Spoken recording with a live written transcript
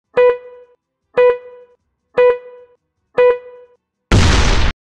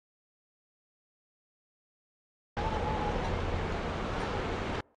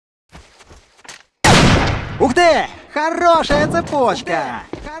Хорошая цепочка!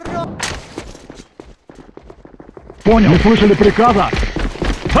 Понял. Не слышали приказа?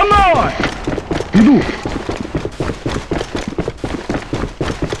 За мной! Иду!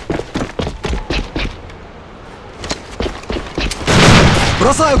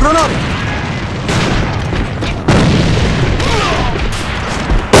 Бросаю гранату!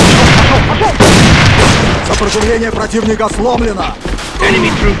 Пошел! Сопротивление противника сломлено!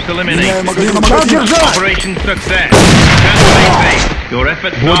 Enemy troops eliminated. Магазин на магазин! Operation success. Return to main base. Your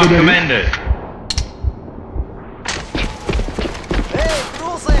efforts are commended. Эй,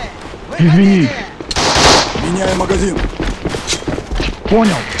 трусы! Извини. Меняю магазин!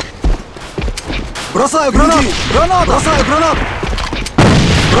 Понял. Бросаю гранату! Гранату! Бросаю гранату!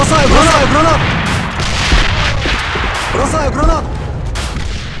 Бросаю гранату! Бросаю гранату!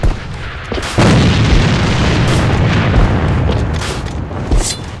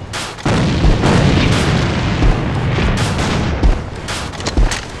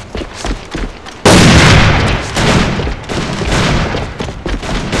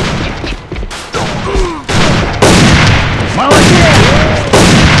 Молодец!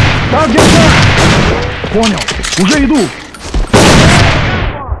 Так держать! Понял. Уже иду.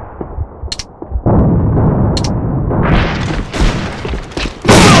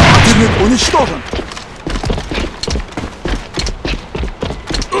 Противник уничтожен!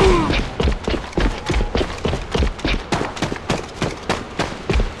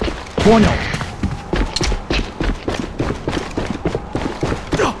 Понял.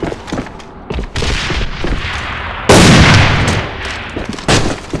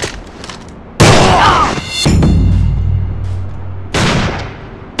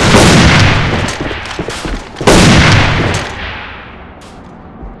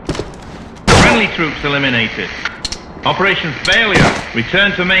 Friendly troops eliminated. Operation failure.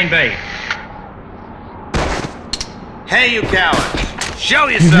 Return to main base. Hey, you cowards! Show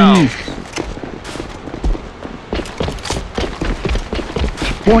Извини. yourselves!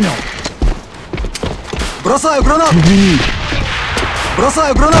 Понял. Бросаю гранату! Извини.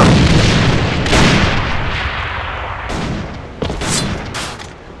 Бросаю гранату!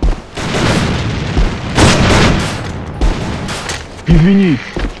 Извини.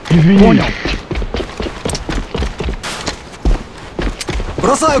 Извини. Понял.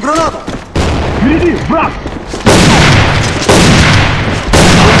 Бросаю гранату! Впереди, брат!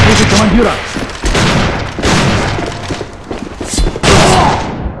 Слушай командира!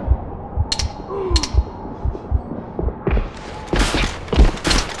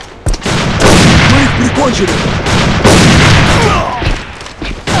 Мы их прикончили!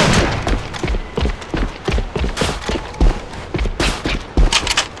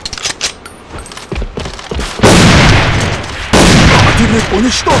 Противник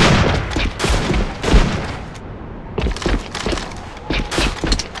уничтожен!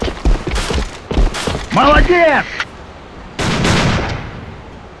 Молодец!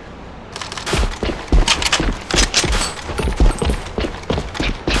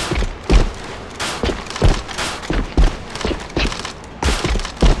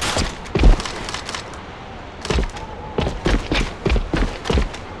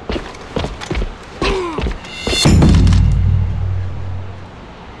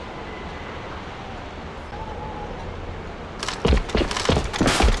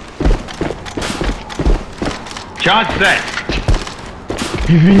 Charge set.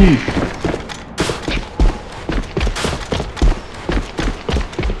 Извини.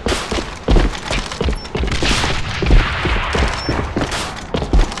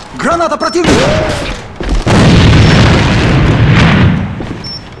 Граната противника!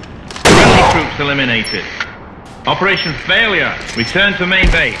 Friendly troops eliminated. Operation failure. Return to main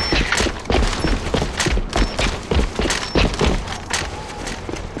base.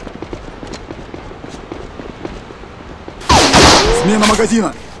 Смена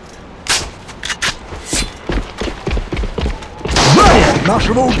магазина!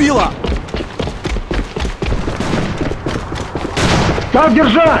 Нашего убило! Так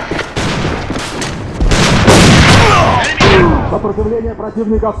держать! Сопротивление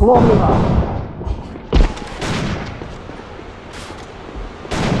противника сломлено!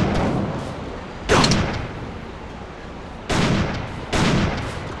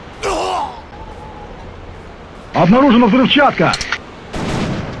 Обнаружена взрывчатка!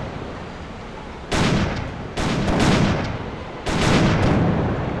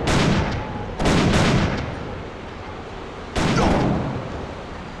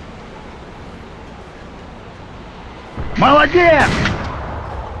 Молодец!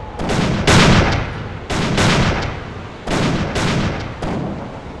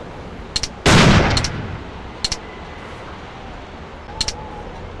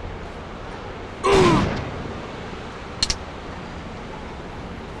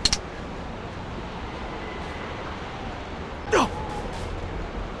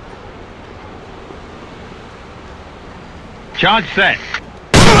 Charge set.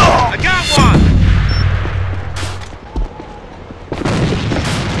 I got one!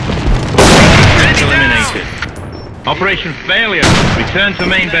 Enemy eliminated. Operation failure. Return to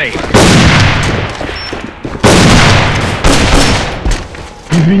main base.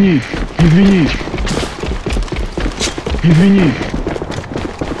 Извини, извини. Извини.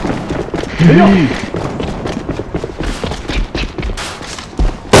 Извини.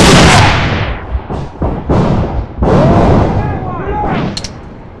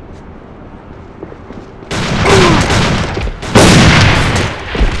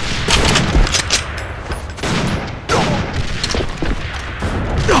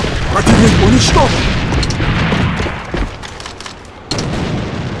 Противник уничтожен!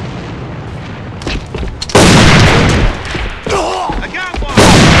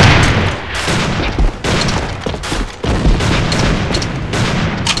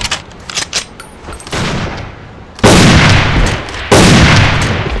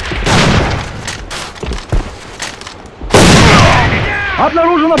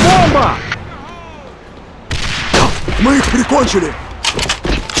 Обнаружена бомба! Мы их прикончили!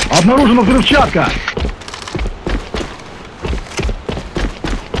 Обнаружена взрывчатка!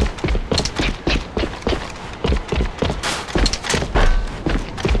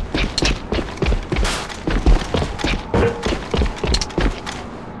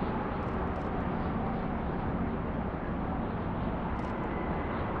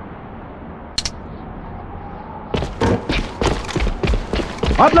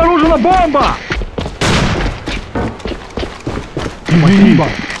 Обнаружена бомба! Спасибо.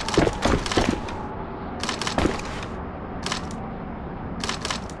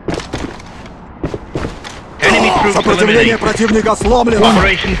 Enemy troops Сопротивление eliminated. противника сломлено!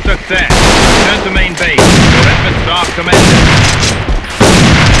 Operation success. Return to main base. Your efforts are commended.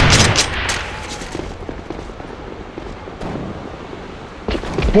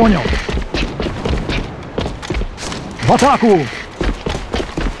 Понял. В атаку!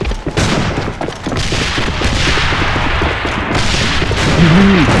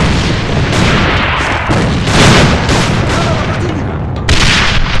 Извини.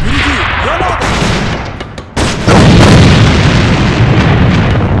 Впереди! Граната!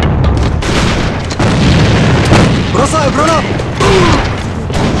 Бросаю гранату!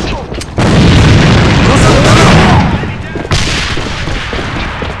 Бросаю гранату!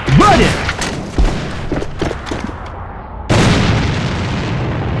 Сзади!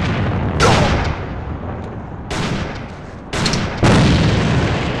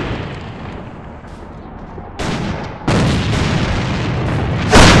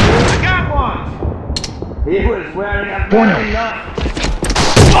 Понял.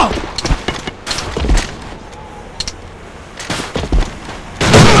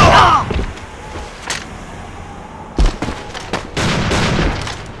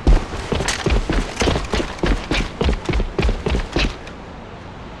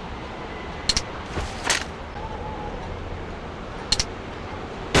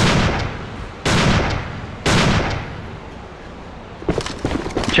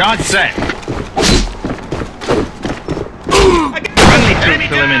 Charge set. Friendly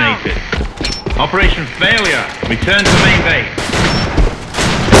troops eliminated. Operation failure. Return to main base.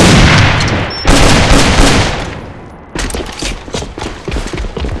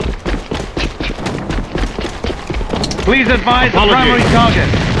 Please advise the primary target.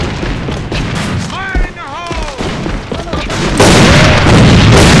 Fire in the hole!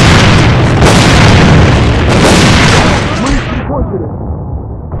 Мы их прикончили!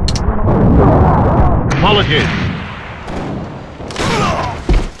 Apologies.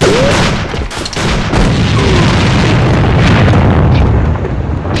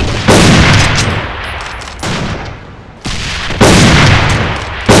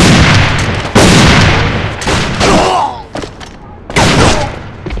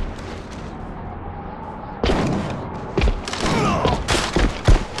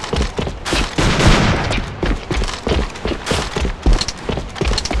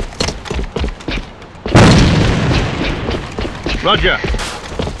 Roger.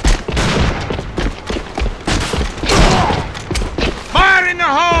 Fire in the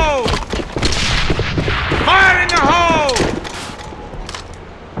hole! Fire in the hole!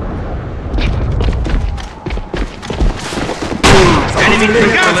 Enemy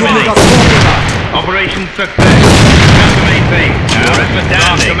troops eliminated. Operation success. Return to main base. Our efforts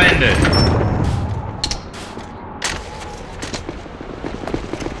are commended.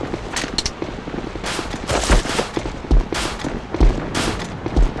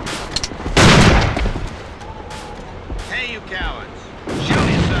 Hey, you cowards! Show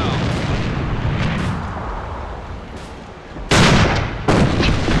yourself!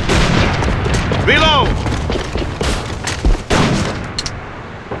 Below!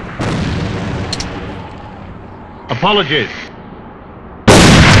 Apologies.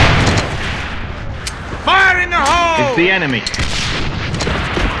 Fire in the hole! It's the enemy.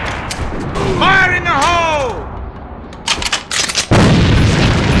 Fire in the hole!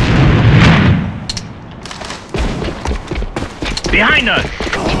 Behind us!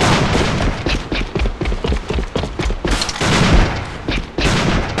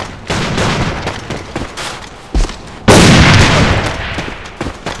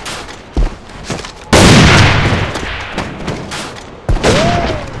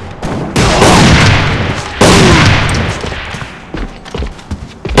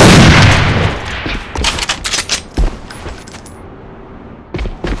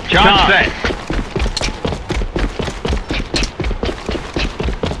 Charge set.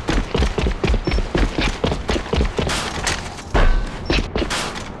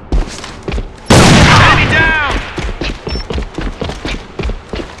 Enemy down!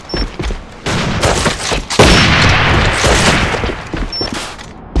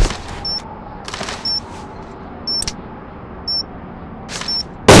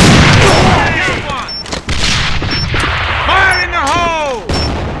 Fire in the hole!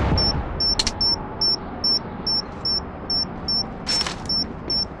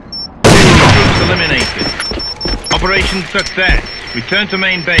 Troops eliminated. Operation success. Return to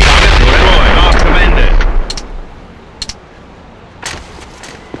main base. Destroy. Mark commanders.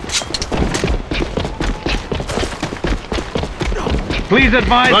 Please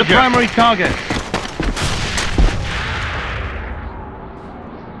advise the primary target.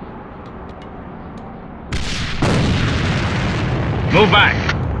 Move back.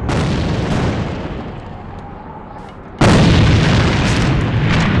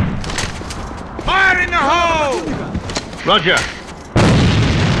 Fire in the hole! Roger.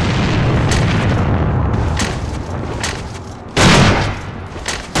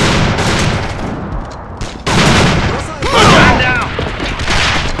 Man down.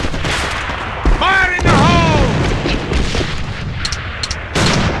 Fire in the hole!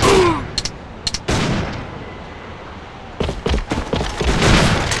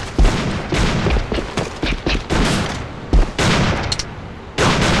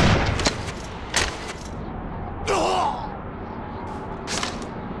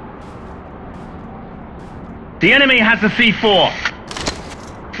 The enemy has the C4.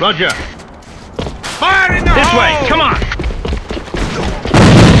 Roger. Fire in the This hole! way. Come on.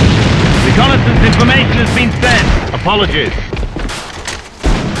 Reconnaissance information has been sent. Apologies.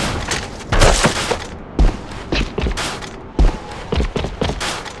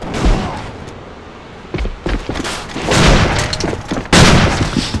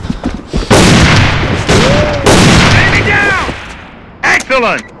 Enemy down!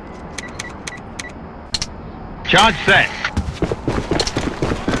 Excellent. Charge set.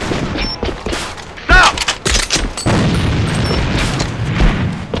 Stop!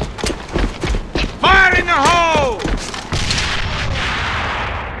 Fire in the hole!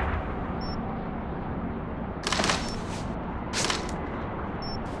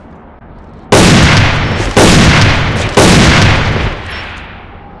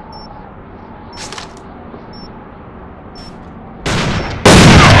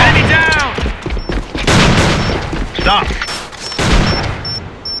 Enemy down! Stop.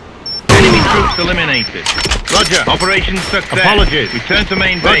 Enemy troops eliminated. Roger. Operation success. Apologies. Return to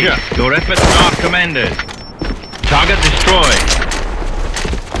main base. Roger. Your efforts are commended. Target destroyed.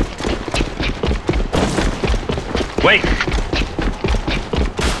 Wait.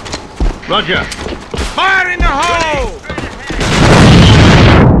 Roger. Fire in the hole!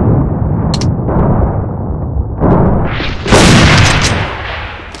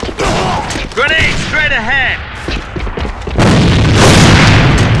 Grenade straight ahead!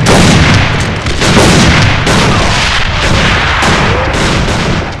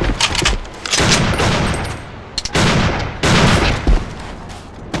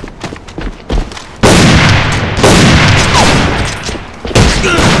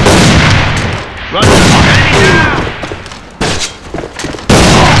 Roger. Enemy down!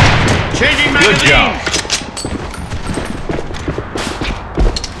 Changing Good magazines! job.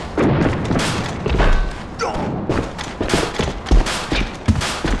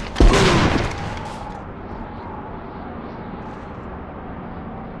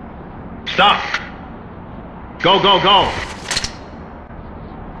 Stop. Go, go, go.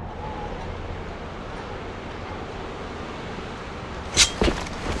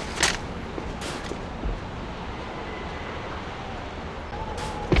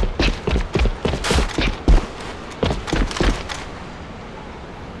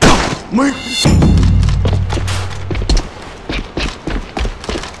 Мы...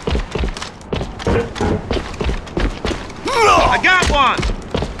 I got one!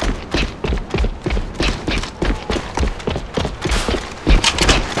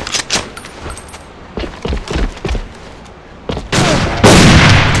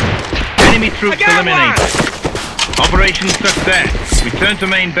 Enemy troops eliminated. Operation success. Return to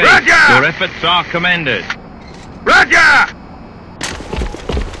main base. Roger! Your efforts are commended. Roger!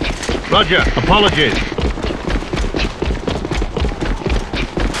 Roger. Apologies.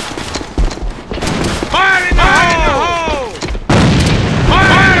 Fire in the hole!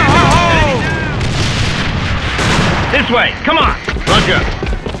 Fire in the hole! This way. Come on. Roger.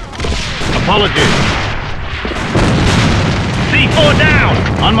 Apologies. C4 down.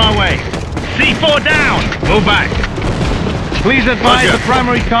 On my way. C4 down. Move back. Please advise Roger. the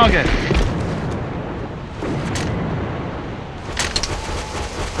primary target.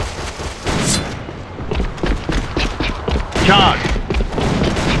 Charge.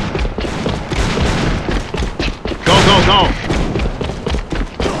 Go, go, go.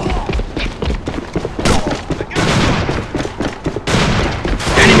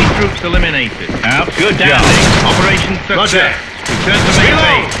 Enemy troops eliminated. Outstanding. Operation success. Return to main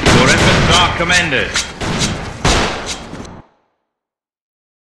base. Your efforts are commended.